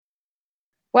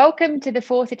Welcome to the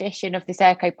fourth edition of the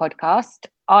Serco podcast.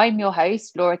 I'm your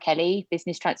host, Laura Kelly,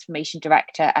 Business Transformation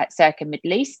Director at Serco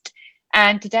Middle East.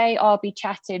 And today I'll be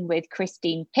chatting with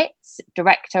Christine Pitts,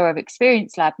 Director of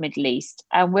Experience Lab Middle East.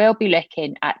 And we'll be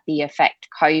looking at the effect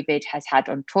COVID has had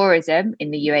on tourism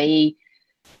in the UAE,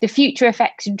 the future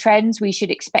effects and trends we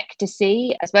should expect to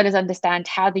see, as well as understand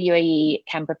how the UAE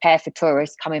can prepare for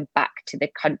tourists coming back to the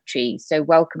country. So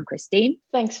welcome, Christine.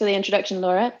 Thanks for the introduction,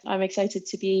 Laura. I'm excited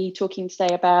to be talking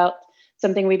today about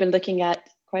something we've been looking at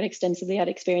quite extensively at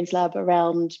Experience Lab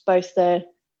around both the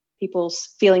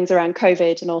people's feelings around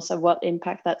COVID and also what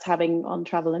impact that's having on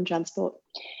travel and transport.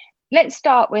 Let's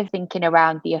start with thinking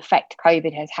around the effect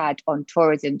COVID has had on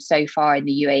tourism so far in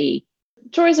the UAE.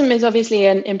 Tourism is obviously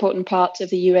an important part of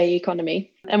the UAE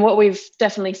economy. And what we've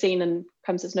definitely seen, and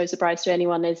comes as no surprise to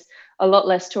anyone, is a lot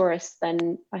less tourists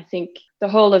than I think the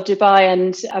whole of Dubai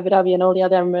and Abu Dhabi and all the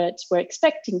other Emirates were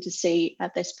expecting to see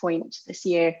at this point this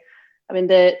year. I mean,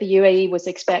 the UAE was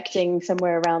expecting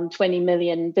somewhere around 20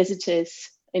 million visitors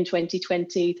in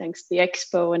 2020, thanks to the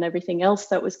Expo and everything else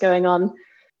that was going on.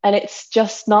 And it's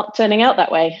just not turning out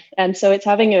that way. And so it's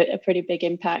having a pretty big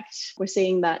impact. We're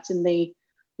seeing that in the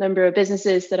number of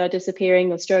businesses that are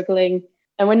disappearing or struggling.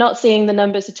 And we're not seeing the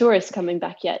numbers of tourists coming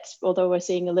back yet, although we're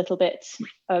seeing a little bit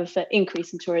of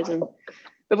increase in tourism.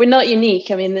 But we're not unique.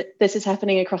 I mean, this is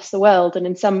happening across the world. And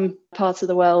in some parts of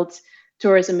the world,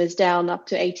 tourism is down up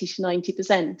to 80 to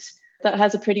 90%. That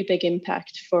has a pretty big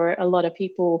impact for a lot of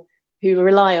people who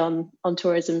rely on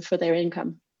tourism for their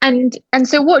income. And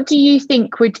so what do you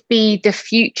think would be the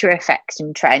future effects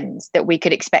and trends that we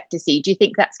could expect to see? Do you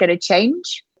think that's going to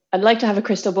change? I'd like to have a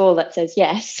crystal ball that says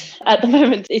yes. At the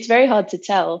moment, it's very hard to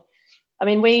tell. I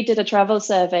mean, we did a travel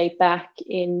survey back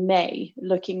in May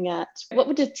looking at what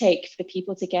would it take for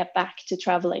people to get back to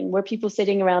traveling? Were people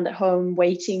sitting around at home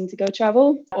waiting to go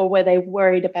travel, or were they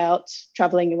worried about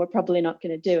traveling and were probably not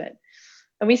going to do it?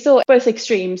 And we saw both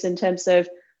extremes in terms of,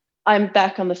 I'm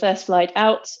back on the first flight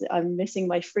out, I'm missing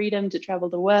my freedom to travel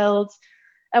the world.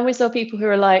 And we saw people who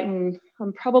were like,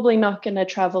 I'm probably not going to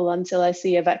travel until I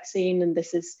see a vaccine, and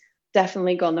this has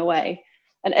definitely gone away.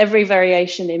 And every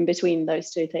variation in between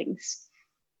those two things.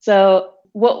 So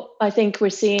what I think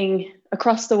we're seeing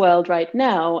across the world right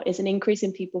now is an increase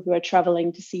in people who are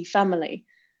traveling to see family.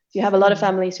 So you have a lot of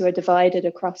families who are divided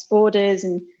across borders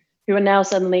and who are now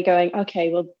suddenly going, okay,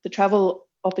 well, the travel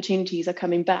opportunities are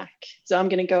coming back. So I'm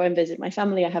going to go and visit my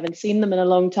family. I haven't seen them in a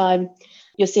long time.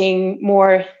 You're seeing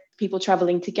more people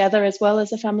traveling together as well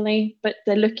as a family, but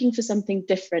they're looking for something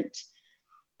different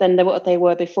than what they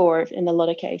were before in a lot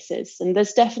of cases. And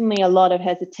there's definitely a lot of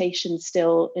hesitation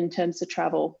still in terms of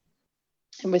travel.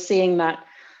 And we're seeing that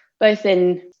both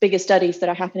in bigger studies that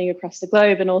are happening across the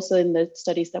globe and also in the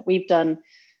studies that we've done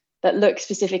that look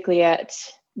specifically at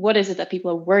what is it that people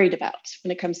are worried about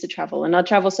when it comes to travel. And our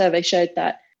travel survey showed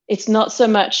that it's not so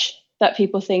much that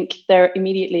people think they're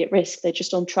immediately at risk. They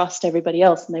just don't trust everybody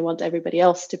else and they want everybody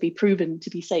else to be proven to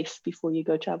be safe before you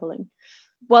go traveling.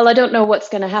 While I don't know what's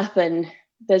going to happen,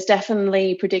 there's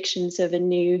definitely predictions of a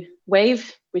new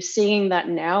wave. We're seeing that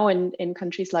now in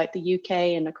countries like the UK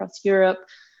and across Europe.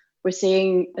 We're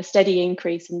seeing a steady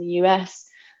increase in the US.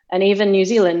 And even New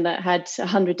Zealand, that had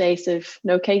 100 days of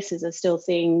no cases, are still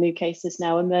seeing new cases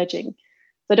now emerging.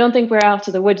 So I don't think we're out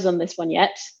of the woods on this one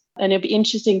yet. And it'll be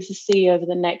interesting to see over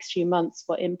the next few months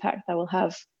what impact that will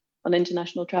have on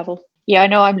international travel. Yeah, I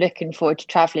know I'm looking forward to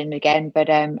travelling again, but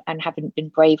and haven't been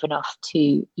brave enough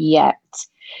to yet.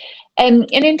 In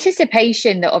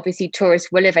anticipation that obviously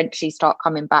tourists will eventually start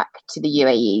coming back to the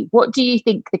UAE, what do you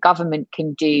think the government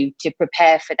can do to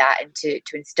prepare for that and to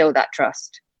instill that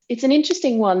trust? It's an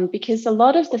interesting one because a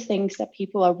lot of the things that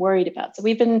people are worried about. So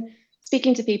we've been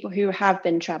speaking to people who have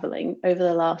been traveling over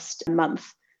the last month,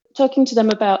 talking to them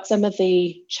about some of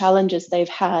the challenges they've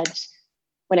had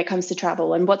when it comes to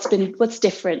travel and what's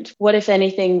different. What, if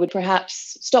anything, would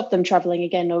perhaps stop them traveling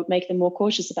again or make them more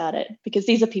cautious about it? Because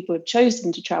these are people who've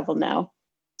chosen to travel now.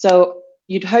 So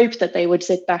you'd hope that they would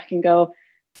sit back and go,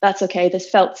 that's okay, this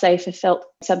felt safe, it felt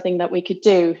something that we could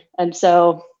do. And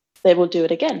so they will do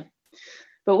it again.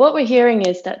 But what we're hearing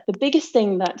is that the biggest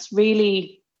thing that's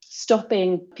really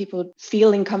stopping people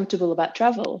feeling comfortable about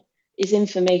travel is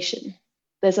information.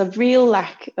 There's a real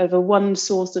lack of a one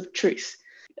source of truth.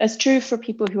 As true for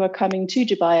people who are coming to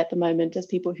Dubai at the moment as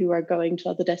people who are going to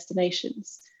other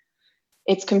destinations.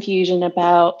 It's confusion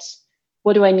about,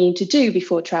 what do I need to do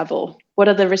before travel? What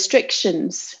are the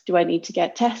restrictions? Do I need to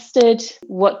get tested?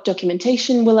 What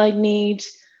documentation will I need?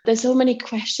 There's so many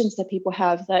questions that people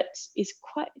have that is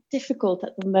quite difficult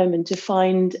at the moment to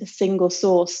find a single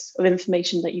source of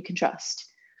information that you can trust.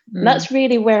 And that's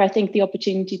really where I think the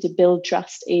opportunity to build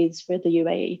trust is for the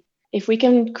UAE. If we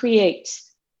can create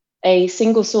a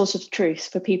single source of truth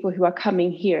for people who are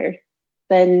coming here,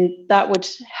 then that would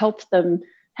help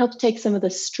take some of the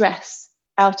stress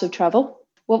out of travel.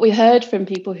 What we heard from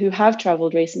people who have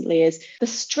traveled recently is the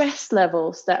stress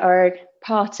levels that are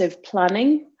part of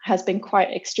planning has been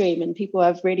quite extreme. And people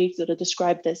have really sort of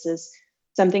described this as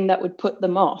something that would put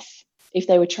them off if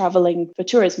they were traveling for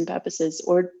tourism purposes,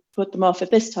 or put them off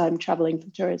at this time traveling for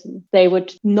tourism. They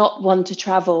would not want to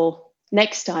travel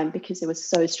next time because it was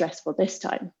so stressful this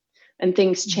time, and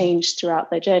things changed throughout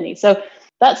their journey. So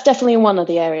that's definitely one of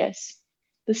the areas.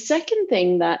 The second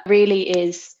thing that really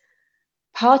is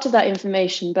part of that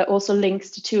information, but also links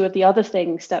to two of the other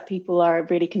things that people are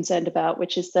really concerned about,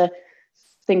 which is the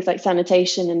things like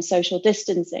sanitation and social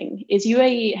distancing, is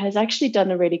UAE has actually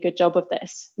done a really good job of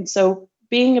this. And so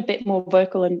being a bit more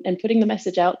vocal and putting the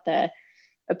message out there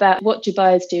about what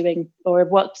Dubai is doing, or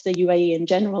what the UAE in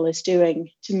general is doing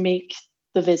to make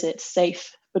the visit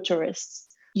safe for tourists.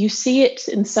 You see it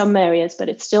in some areas, but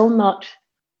it's still not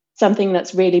something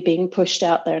that's really being pushed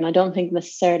out there. And I don't think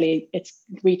necessarily it's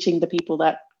reaching the people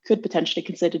that could potentially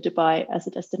consider Dubai as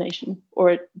a destination,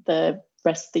 or the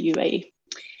rest of the UAE.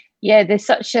 Yeah, there's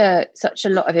such a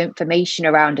lot of information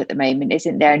around at the moment,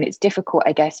 isn't there? And it's difficult,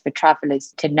 I guess, for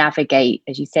travellers to navigate,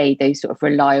 as you say, those sort of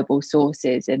reliable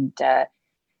sources, and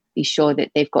be sure that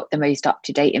they've got the most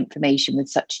up-to-date information with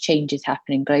such changes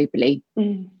happening globally.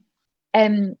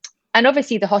 And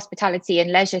obviously the hospitality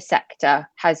and leisure sector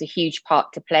has a huge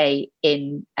part to play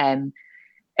in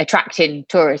attracting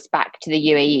tourists back to the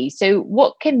UAE. So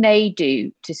what can they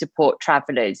do to support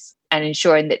travellers and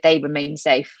ensuring that they remain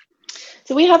safe?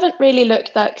 So we haven't really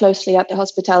looked that closely at the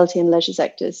hospitality and leisure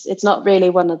sectors. It's not really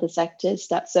one of the sectors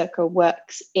that Serco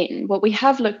works in. What we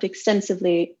have looked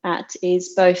extensively at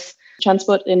is both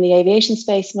transport in the aviation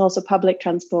space and also public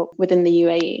transport within the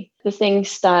UAE. The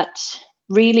things that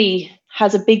really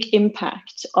has a big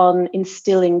impact on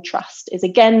instilling trust is,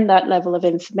 again, that level of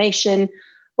information.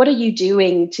 What are you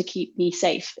doing to keep me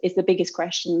safe is the biggest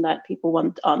question that people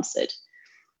want answered.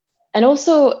 And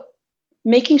also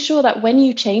making sure that when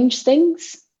you change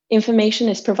things, information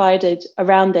is provided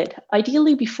around it,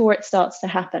 ideally before it starts to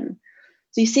happen.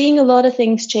 So you're seeing a lot of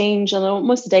things change on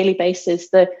almost a daily basis.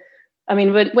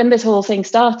 When this whole thing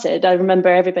started, I remember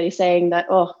everybody saying that,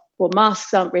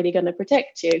 masks aren't really going to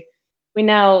protect you. We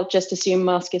now just assume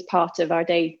mask is part of our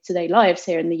day-to-day lives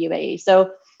here in the UAE.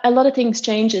 So a lot of things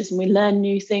changes, and we learn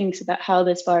new things about how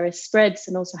this virus spreads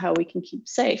and also how we can keep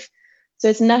safe. So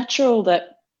it's natural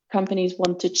that companies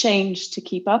want to change to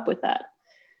keep up with that.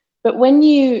 But when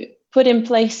you put in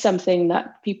place something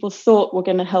that people thought were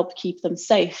going to help keep them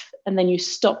safe, and then you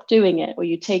stop doing it, or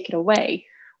you take it away,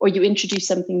 or you introduce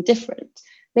something different,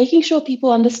 making sure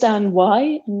people understand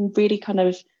why and really kind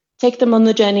of take them on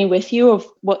the journey with you of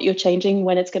what you're changing,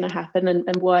 when it's going to happen,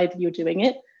 and why you're doing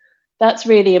it. That's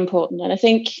really important. And I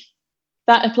think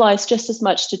that applies just as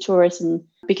much to tourism,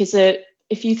 because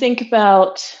if you think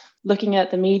about looking at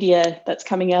the media that's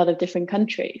coming out of different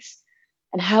countries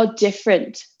and how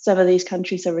different some of these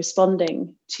countries are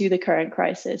responding to the current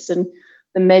crisis and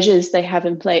the measures they have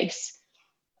in place.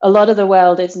 A lot of the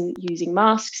world isn't using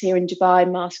masks. Here in Dubai,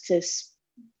 masks has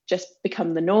just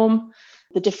become the norm.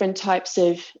 The different types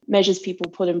of measures people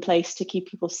put in place to keep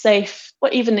people safe,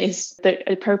 what even is the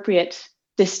appropriate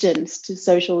distance to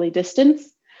socially distance,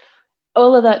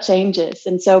 all of that changes.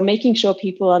 And so making sure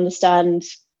people understand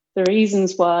the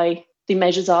reasons why the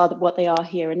measures are what they are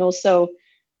here, and also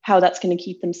how that's going to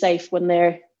keep them safe when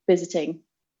they're visiting.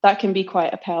 That can be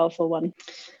quite a powerful one.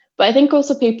 But I think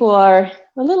also people are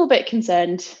a little bit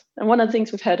concerned. And one of the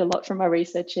things we've heard a lot from our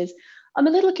research is, I'm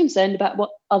a little concerned about what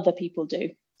other people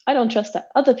do. I don't trust that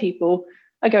other people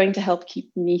are going to help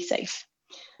keep me safe.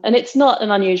 And it's not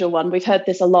an unusual one. We've heard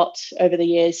this a lot over the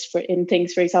years in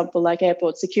things, for example, like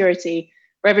airport security,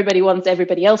 where everybody wants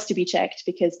everybody else to be checked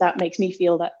because that makes me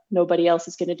feel that nobody else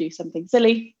is going to do something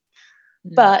silly.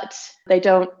 But they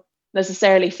don't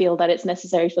necessarily feel that it's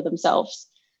necessary for themselves.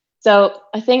 So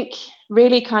I think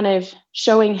really kind of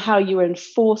showing how you're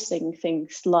enforcing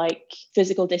things like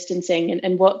physical distancing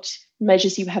and what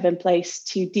measures you have in place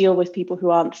to deal with people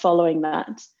who aren't following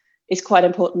that is quite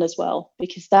important as well,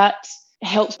 because that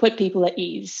helps put people at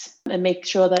ease and make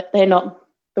sure that they're not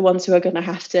the ones who are going to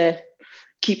have to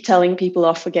keep telling people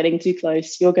off for getting too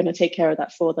close. You're going to take care of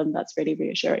that for them. That's really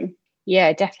reassuring.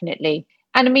 Yeah, definitely.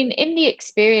 And I mean, in the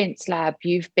Experience Lab,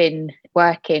 you've been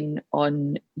working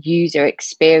on user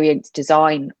experience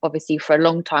design, obviously, for a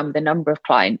long time with a number of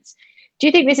clients. Do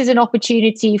you think this is an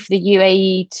opportunity for the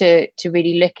UAE to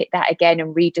really look at that again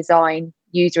and redesign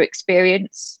user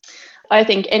experience? I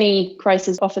think any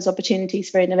crisis offers opportunities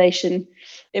for innovation.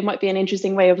 It might be an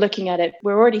interesting way of looking at it.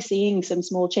 We're already seeing some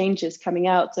small changes coming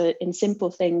out in simple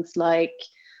things like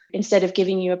instead of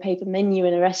giving you a paper menu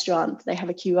in a restaurant, they have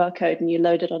a QR code and you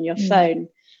load it on your phone.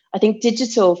 I think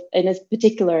digital in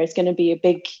particular is going to be a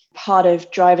big part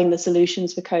of driving the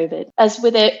solutions for COVID. As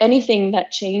with anything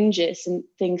that changes and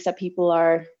things that people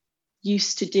are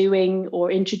used to doing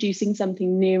or introducing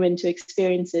something new into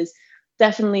experiences,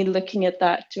 definitely looking at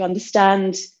that to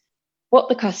understand what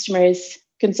the customer is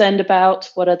concerned about,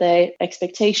 what are their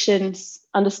expectations,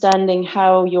 understanding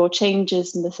how your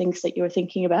changes and the things that you're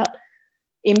thinking about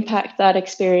impact that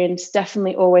experience,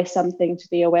 definitely always something to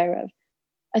be aware of.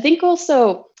 I think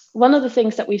also one of the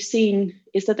things that we've seen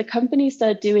is that the companies that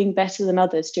are doing better than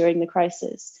others during the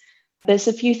crisis, there's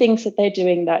a few things that they're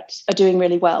doing that are doing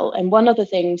really well. And one of the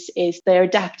things is they're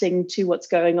adapting to what's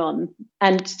going on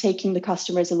and taking the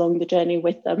customers along the journey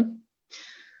with them.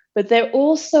 But they're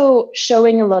also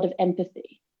showing a lot of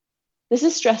empathy. This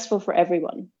is stressful for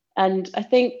everyone. And I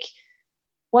think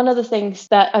one of the things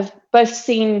that I've both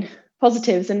seen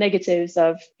positives and negatives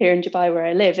of here in Dubai where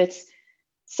I live, it's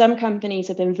some companies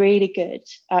have been really good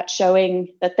at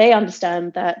showing that they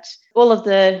understand that all of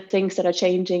the things that are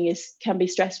changing can be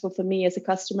stressful for me as a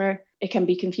customer. It can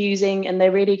be confusing, and they're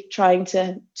really trying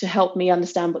to help me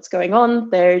understand what's going on.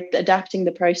 They're adapting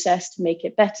the process to make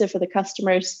it better for the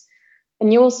customers.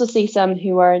 And you also see some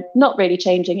who are not really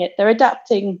changing it. They're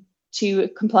adapting to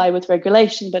comply with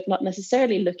regulation, but not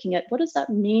necessarily looking at what does that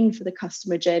mean for the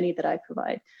customer journey that I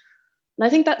provide. And I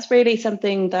think that's really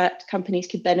something that companies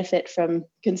could benefit from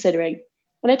considering.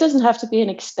 And it doesn't have to be an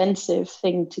expensive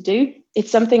thing to do.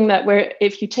 It's something that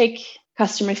if you take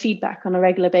customer feedback on a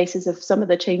regular basis of some of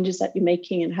the changes that you're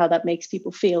making and how that makes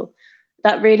people feel,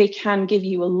 that really can give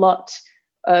you a lot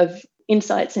of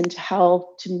insights into how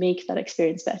to make that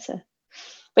experience better.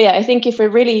 But yeah, I think if we're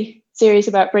really serious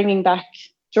about bringing back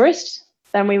tourists,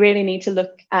 then we really need to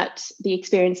look at the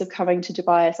experience of coming to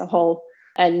Dubai as a whole.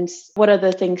 And what are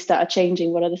the things that are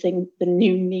changing? What are the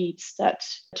new needs that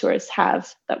tourists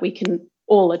have that we can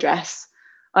all address,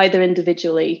 either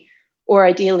individually or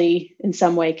ideally in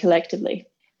some way collectively?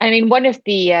 I mean, one of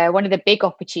the big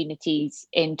opportunities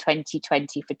in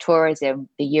 2020 for tourism,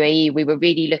 the UAE, we were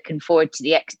really looking forward to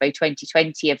the Expo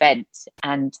 2020 event,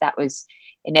 and that was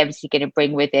inevitably going to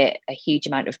bring with it a huge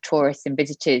amount of tourists and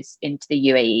visitors into the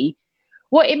UAE.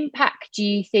 What impact do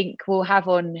you think will have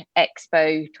on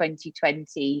Expo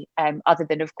 2020, other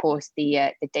than, of course,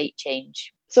 the date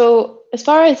change? So as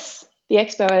far as the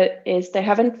Expo is, they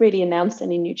haven't really announced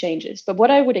any new changes. But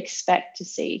what I would expect to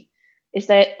see is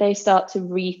that they start to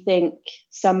rethink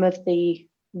some of the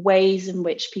ways in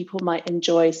which people might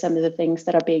enjoy some of the things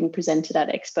that are being presented at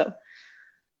Expo.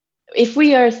 If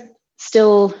we are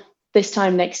still this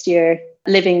time next year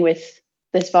living with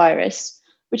this virus,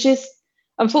 which is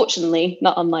unfortunately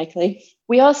not unlikely,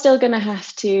 we are still going to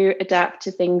have to adapt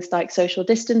to things like social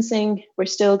distancing. We're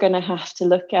still going to have to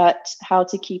look at how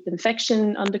to keep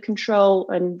infection under control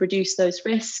and reduce those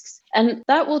risks. And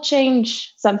that will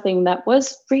change something that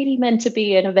was really meant to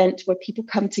be an event where people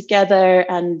come together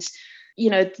and,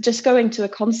 just going to a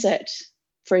concert,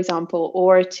 for example,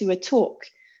 or to a talk.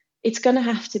 It's going to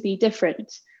have to be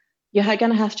different. You're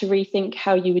going to have to rethink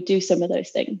how you would do some of those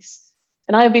things.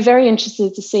 And I would be very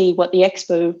interested to see what the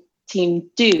Expo team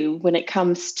do when it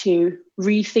comes to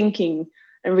rethinking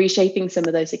and reshaping some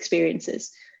of those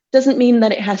experiences. Doesn't mean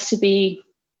that it has to be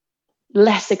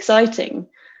less exciting.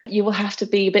 You will have to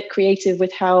be a bit creative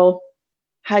with how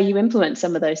you implement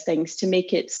some of those things to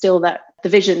make it still that the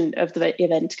vision of the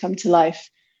event come to life,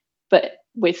 but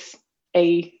with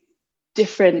a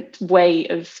different way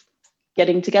of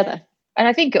getting together. And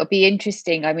I think it'll be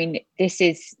interesting. I mean, this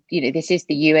is the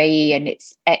UAE and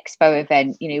its Expo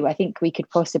event. I think we could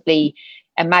possibly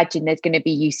imagine there's going to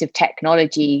be use of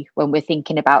technology when we're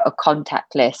thinking about a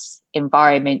contactless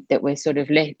environment that we're sort of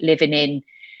living in.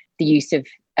 The use of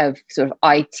sort of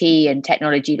IT and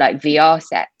technology like VR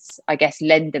sets, I guess,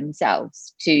 lend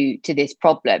themselves to this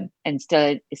problem and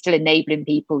still enabling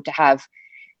people to have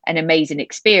an amazing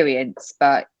experience,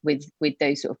 but with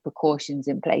those sort of precautions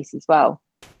in place as well.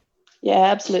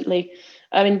 Yeah, absolutely.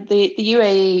 I mean, the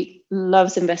UAE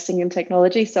loves investing in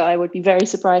technology, so I would be very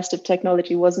surprised if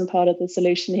technology wasn't part of the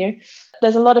solution here.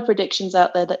 There's a lot of predictions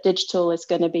out there that digital is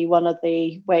going to be one of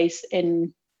the ways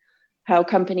in how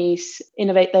companies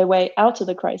innovate their way out of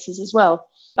the crisis as well.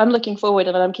 I'm looking forward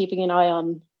and I'm keeping an eye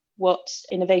on what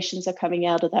innovations are coming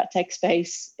out of that tech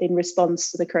space in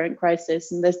response to the current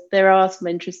crisis. And there are some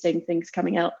interesting things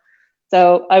coming out.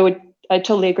 So I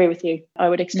totally agree with you. I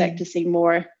would expect to see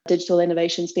more digital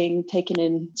innovations being taken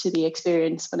into the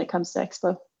experience when it comes to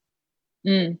Expo.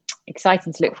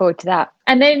 Exciting to look forward to that.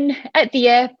 And then at the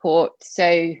airport,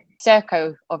 so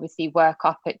Serco obviously work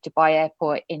up at Dubai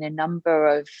Airport in a number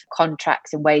of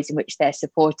contracts and ways in which they're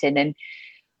supporting, and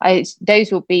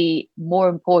those will be more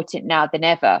important now than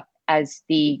ever as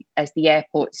the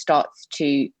airport starts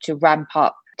to ramp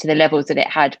up to the levels that it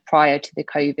had prior to the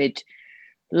COVID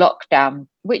lockdown.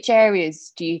 Which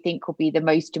areas do you think will be the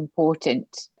most important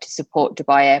to support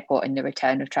Dubai Airport and the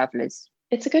return of travellers?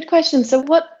 It's a good question. So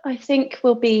what I think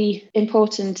will be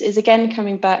important is, again,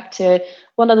 coming back to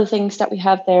one of the things that we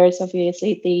have there is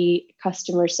obviously the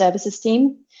customer services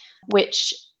team,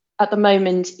 which at the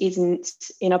moment isn't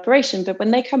in operation. But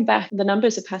when they come back, the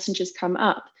numbers of passengers come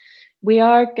up. We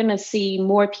are going to see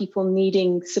more people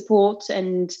needing support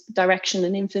and direction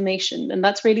and information. And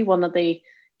that's really one of the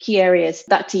key areas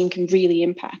that team can really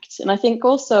impact. And I think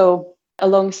also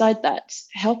alongside that,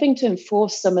 helping to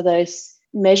enforce some of those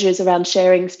measures around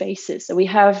sharing spaces. So we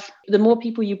have, the more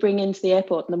people you bring into the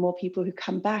airport and the more people who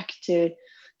come back to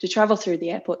travel through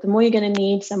the airport, the more you're going to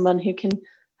need someone who can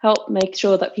help make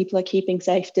sure that people are keeping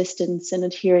safe distance and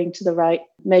adhering to the right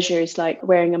measures, like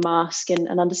wearing a mask and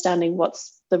understanding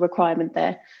what's the requirement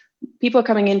there. People are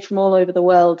coming in from all over the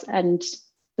world and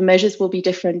the measures will be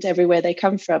different everywhere they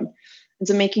come from. And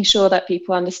so making sure that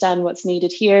people understand what's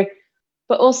needed here,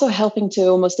 but also helping to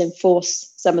almost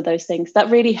enforce some of those things. That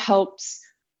really helps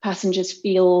passengers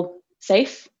feel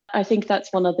safe. I think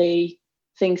that's one of the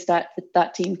things that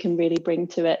that team can really bring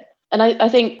to it. And I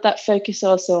think that focus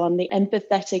also on the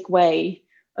empathetic way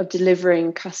of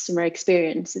delivering customer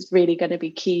experience is really going to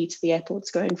be key to the airports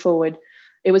going forward.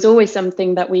 It was always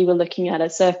something that we were looking at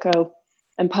Serco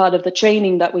and part of the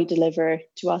training that we deliver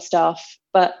to our staff.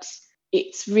 But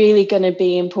it's really going to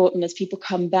be important as people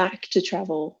come back to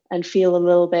travel and feel a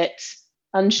little bit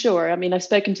unsure. I mean, I've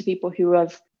spoken to people who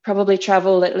have probably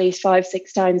traveled at least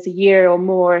 5-6 times a year or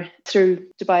more through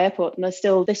Dubai Airport, and they're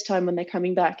still, this time when they're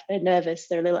coming back, they're nervous,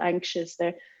 they're a little anxious,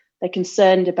 they're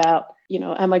concerned about,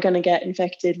 am I going to get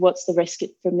infected? What's the risk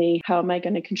for me? How am I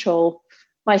going to control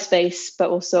my space,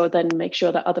 but also then make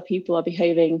sure that other people are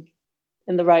behaving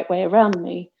in the right way around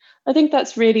me? I think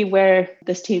that's really where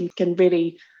this team can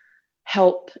really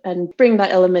help and bring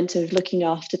that element of looking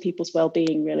after people's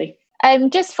well-being, really.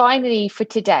 Just finally for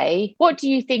today, what do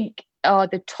you think are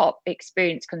the top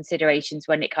experience considerations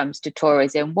when it comes to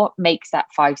tourism? What makes that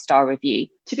 5-star review?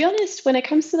 To be honest, when it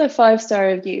comes to the 5-star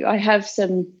review, I have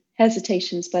some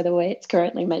hesitations by the way it's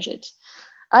currently measured.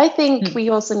 I think we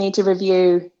also need to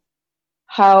review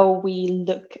how we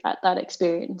look at that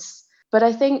experience. But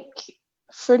I think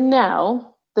for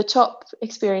now, the top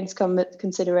experience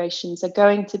considerations are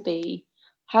going to be,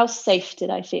 how safe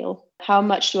did I feel? How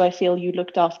much do I feel you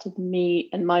looked after me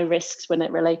and my risks when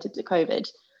it related to COVID?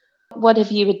 What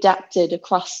have you adapted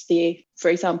across for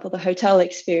example, the hotel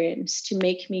experience to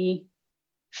make me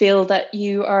feel that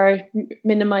you are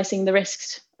minimizing the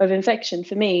risks of infection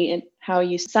for me, and how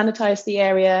you sanitize the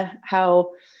area,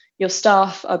 how your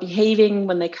staff are behaving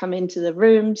when they come into the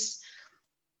rooms?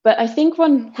 But I think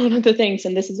one of the things,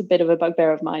 and this is a bit of a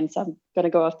bugbear of mine, so I'm going to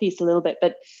go off piece a little bit,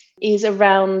 but is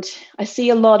around, I see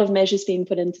a lot of measures being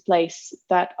put into place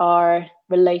that are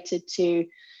related to,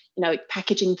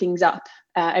 packaging things up.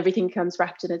 Everything comes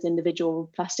wrapped in as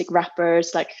individual plastic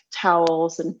wrappers, like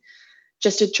towels, and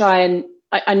just to try and,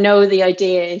 I know the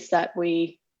idea is that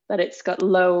it's got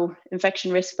low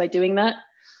infection risk by doing that.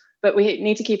 But we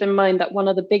need to keep in mind that one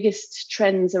of the biggest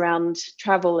trends around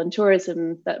travel and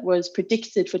tourism that was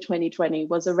predicted for 2020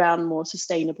 was around more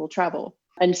sustainable travel.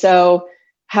 And so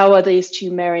how are these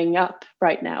two marrying up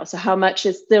right now? So how much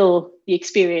is still the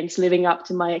experience living up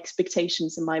to my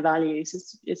expectations and my values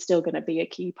is still going to be a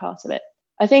key part of it.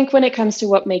 I think when it comes to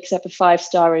what makes up a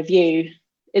 5-star review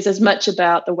is as much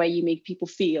about the way you make people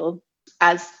feel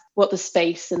as what the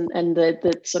space and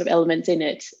the sort of elements in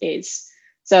it is.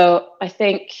 So I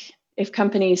think if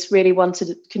companies really want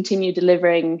to continue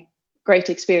delivering great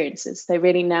experiences, they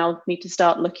really now need to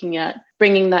start looking at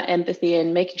bringing that empathy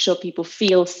in, making sure people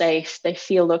feel safe, they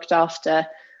feel looked after,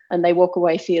 and they walk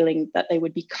away feeling that they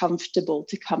would be comfortable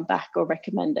to come back or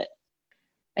recommend it.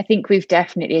 I think we've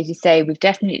definitely, as you say,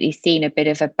 seen a bit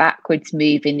of a backwards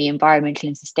move in the environmental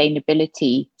and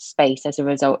sustainability space as a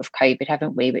result of COVID,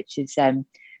 haven't we? Which is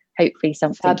hopefully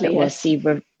something Sadly, that we'll yes.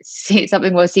 see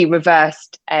something we'll see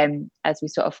reversed as we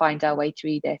sort of find our way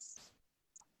through this.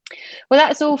 Well,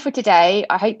 that's all for today.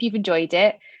 I hope you've enjoyed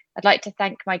it. I'd like to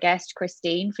thank my guest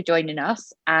Christine for joining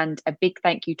us, and a big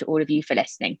thank you to all of you for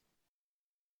listening.